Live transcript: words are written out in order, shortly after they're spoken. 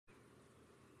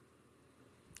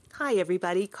Hi,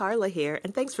 everybody. Carla here,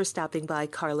 and thanks for stopping by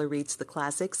Carla Reads the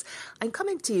Classics. I'm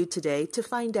coming to you today to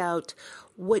find out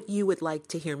what you would like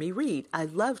to hear me read. I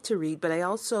love to read, but I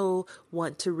also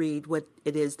want to read what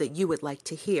it is that you would like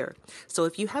to hear. So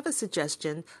if you have a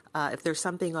suggestion, if there's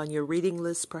something on your reading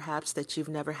list perhaps that you've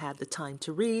never had the time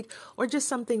to read, or just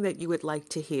something that you would like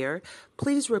to hear,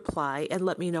 please reply and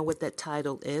let me know what that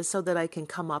title is so that I can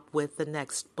come up with the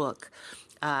next book.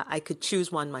 I could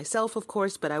choose one myself, of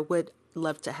course, but I would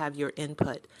love to have your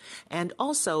input. And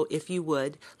also, if you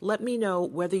would, let me know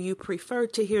whether you prefer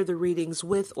to hear the readings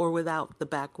with or without the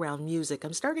background music.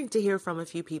 I'm starting to hear from a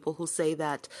few people who say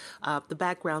that the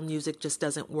background music just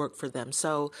doesn't work for them.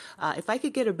 So if I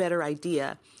could get a better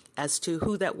idea as to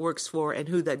who that works for and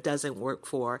who that doesn't work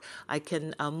for, I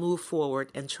can move forward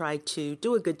and try to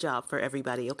do a good job for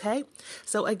everybody, okay?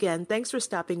 So again, thanks for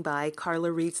stopping by.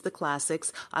 Carla Reads the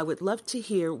Classics. I would love to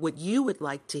hear what you would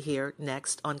like to hear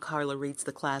next on Carla Reads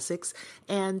the Classics,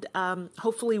 and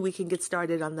hopefully we can get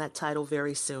started on that title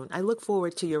very soon. I look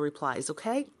forward to your replies,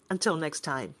 okay? Until next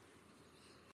time.